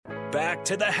back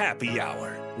to the Happy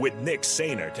Hour with Nick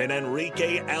Sainert and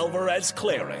Enrique Alvarez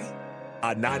Clary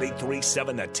on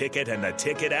 93.7 The Ticket and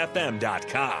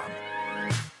theticketfm.com.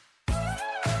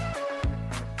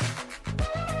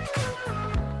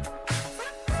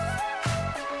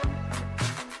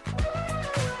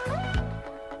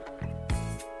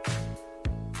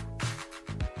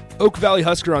 Oak Valley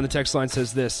Husker on the text line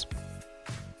says this.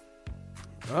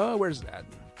 Where's that?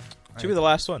 Should be the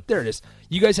last one. There it is.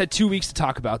 You guys had 2 weeks to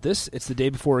talk about this. It's the day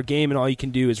before a game, and all you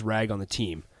can do is rag on the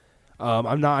team.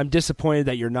 I'm disappointed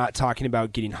that you're not talking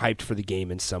about getting hyped for the game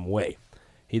in some way.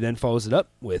 He then follows it up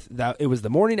with that it was the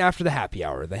morning after the happy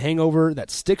hour, the hangover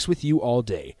that sticks with you all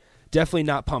day. Definitely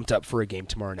not pumped up for a game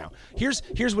tomorrow now. Here's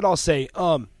what I'll say.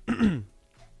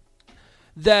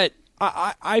 That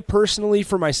I personally,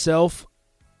 for myself,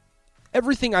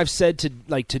 everything I've said to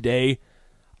like today,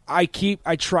 I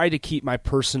try to keep my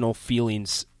personal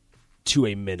feelings to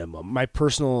a minimum, my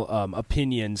personal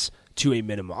opinions to a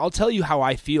minimum. I'll tell you how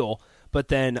I feel, but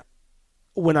then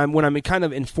when I'm kind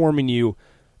of informing you,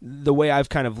 the way I've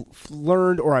kind of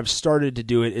learned or I've started to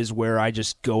do it is where I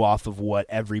just go off of what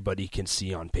everybody can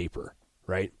see on paper,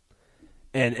 right?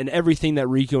 And everything that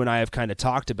Rico and I have kind of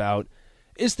talked about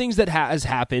is things that has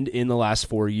happened in the last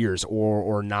 4 years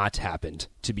or not happened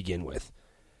to begin with.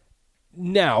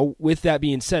 Now, with that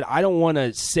being said, I don't want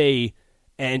to say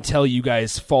and tell you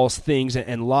guys false things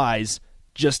and lies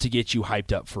just to get you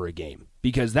hyped up for a game,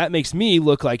 because that makes me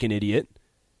look like an idiot,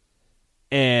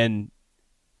 and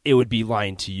it would be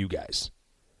lying to you guys.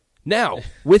 Now,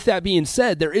 with that being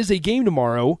said, there is a game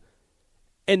tomorrow,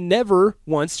 and never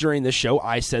once during this show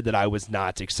I said that I was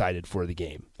not excited for the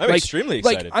game. I'm extremely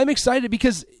excited. I'm excited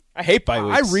because I hate bye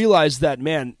weeks. I realize that,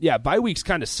 man, bye weeks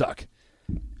kind of suck.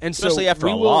 And especially after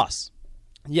a loss.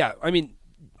 Yeah, I mean,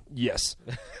 yes.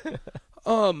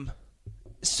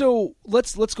 So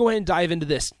let's go ahead and dive into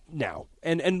this now.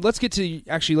 And let's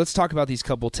let's talk about these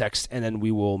couple texts, and then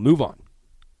we will move on.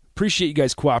 Appreciate you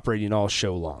guys cooperating all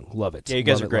show long. Love it. Yeah, you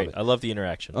guys are great. I love the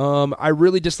interaction. I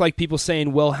really dislike people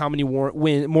saying, well, how many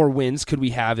more wins could we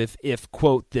have if,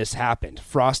 quote, this happened?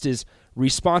 Frost is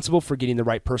responsible for getting the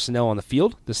right personnel on the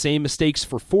field. The same mistakes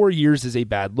for 4 years is a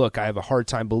bad look. I have a hard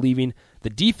time believing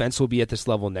the defense will be at this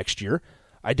level next year.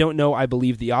 I don't know. I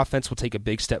believe the offense will take a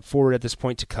big step forward at this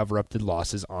point to cover up the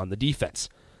losses on the defense.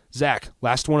 Zach,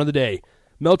 last one of the day.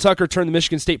 Mel Tucker turned the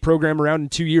Michigan State program around in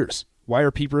 2 years. Why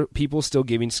are people still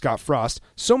giving Scott Frost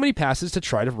so many passes to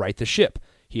try to right the ship?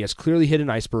 He has clearly hit an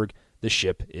iceberg. The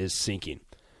ship is sinking.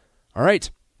 All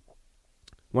right.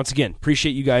 Once again,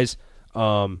 appreciate you guys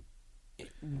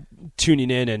tuning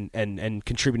in and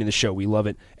contributing to the show. We love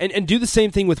it. And do the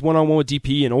same thing with one-on-one with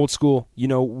DP and old school. You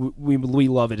know, we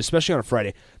love it, especially on a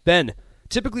Friday. Ben,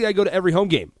 typically I go to every home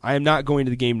game. I am not going to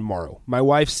the game tomorrow. My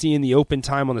wife, seeing the open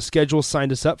time on the schedule,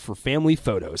 signed us up for family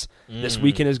photos. This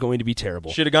weekend is going to be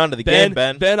terrible. Should have gone to the game,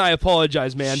 Ben. Ben, I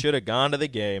apologize, man. Should have gone to the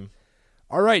game.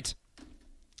 All right.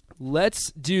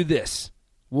 Let's do this.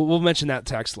 We'll mention that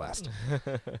text last.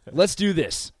 Let's do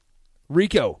this.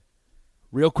 Rico,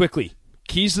 real quickly.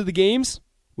 Keys to the games.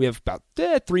 We have about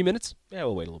 3 minutes. Yeah,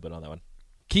 we'll wait a little bit on that one.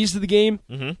 Keys to the game.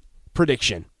 Mm-hmm.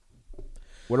 Prediction.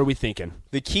 What are we thinking?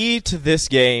 The key to this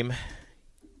game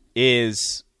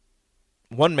is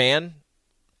one man,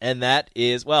 and that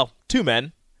is, well, two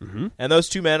men. Mm-hmm. And those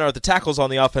two men are the tackles on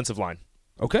the offensive line.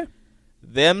 Okay.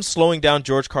 Them slowing down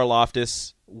George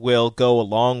Karlaftis will go a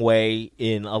long way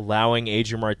in allowing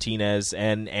Adrian Martinez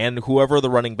and whoever the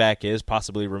running back is,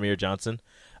 possibly Ramir Johnson,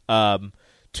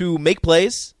 to make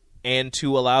plays and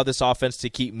to allow this offense to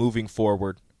keep moving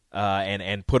forward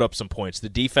and put up some points. The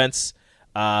defense,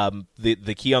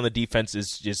 the key on the defense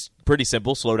is just pretty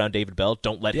simple. Slow down David Bell.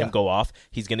 Don't let him go off.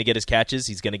 He's going to get his catches.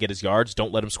 He's going to get his yards.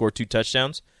 Don't let him score 2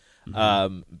 touchdowns.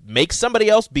 Mm-hmm. Make somebody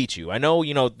else beat you. I know,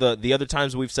 the other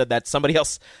times we've said that somebody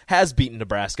else has beaten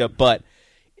Nebraska, but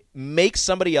make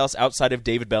somebody else outside of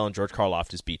David Bell and George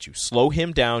Karlaftis beat you. Slow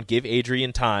him down. Give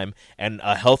Adrian time. And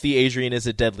a healthy Adrian is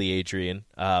a deadly Adrian.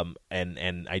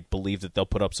 And I believe that they'll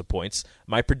put up some points.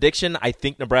 My prediction, I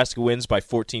think Nebraska wins by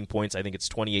 14 points. I think it's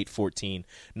 28-14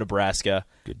 Nebraska.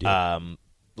 Good deal. A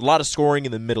lot of scoring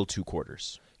in the middle 2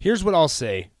 quarters. Here's what I'll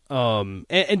say.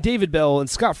 And David Bell and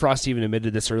Scott Frost even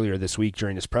admitted this earlier this week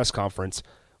during his press conference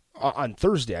on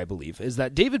Thursday, I believe, is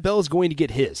that David Bell is going to get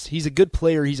his. He's a good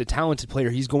player. He's a talented player.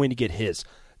 He's going to get his.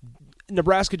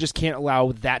 Nebraska just can't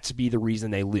allow that to be the reason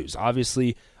they lose.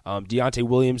 Obviously, Deontay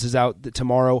Williams is out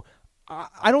tomorrow.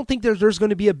 I don't think there's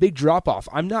going to be a big drop-off.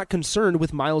 I'm not concerned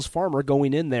with Miles Farmer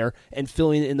going in there and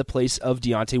filling in the place of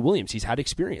Deontay Williams. He's had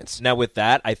experience. Now, with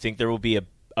that, I think there will be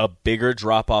a a bigger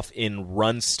drop-off in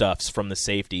run stuffs from the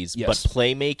safeties. Yes. But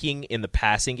playmaking in the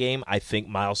passing game, I think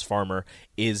Miles Farmer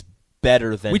is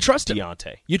better than we trust Deontay.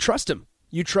 Him. You trust him.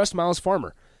 You trust Miles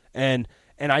Farmer. And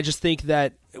I just think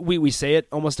that we say it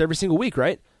almost every single week,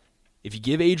 right? If you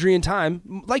give Adrian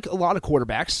time, like a lot of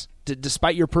quarterbacks,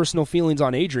 despite your personal feelings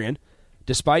on Adrian,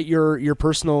 despite your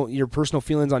personal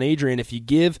feelings on Adrian, if you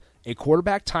give a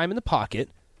quarterback time in the pocket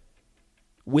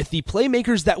with the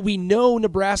playmakers that we know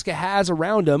Nebraska has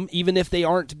around them, even if they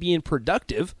aren't being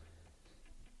productive,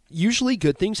 usually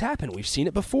good things happen. We've seen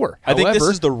it before. I think this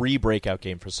is the re-breakout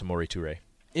game for Samori Toure.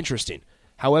 Interesting.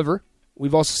 However,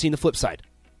 we've also seen the flip side.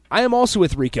 I am also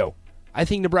with Rico. I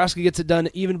think Nebraska gets it done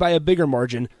even by a bigger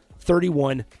margin,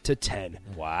 31-10.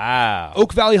 Wow.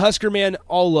 Oak Valley Husker man,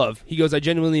 all love. He goes, I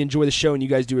genuinely enjoy the show and you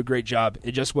guys do a great job.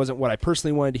 It just wasn't what I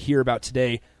personally wanted to hear about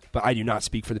today, but I do not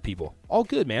speak for the people. All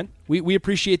good, man. We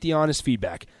appreciate the honest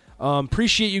feedback.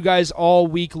 Appreciate you guys all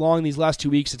week long. These last 2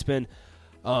 weeks, it's been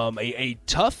a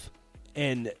tough,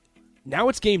 and now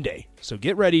it's game day. So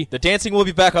get ready. The dancing will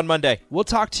be back on Monday. We'll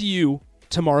talk to you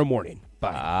tomorrow morning.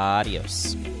 Bye.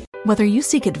 Adios. Whether you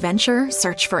seek adventure,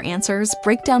 search for answers,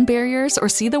 break down barriers, or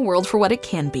see the world for what it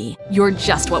can be, you're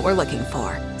just what we're looking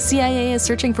for. CIA is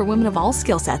searching for women of all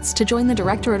skill sets to join the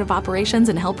Directorate of Operations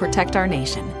and help protect our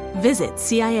nation. Visit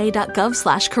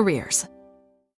cia.gov/careers.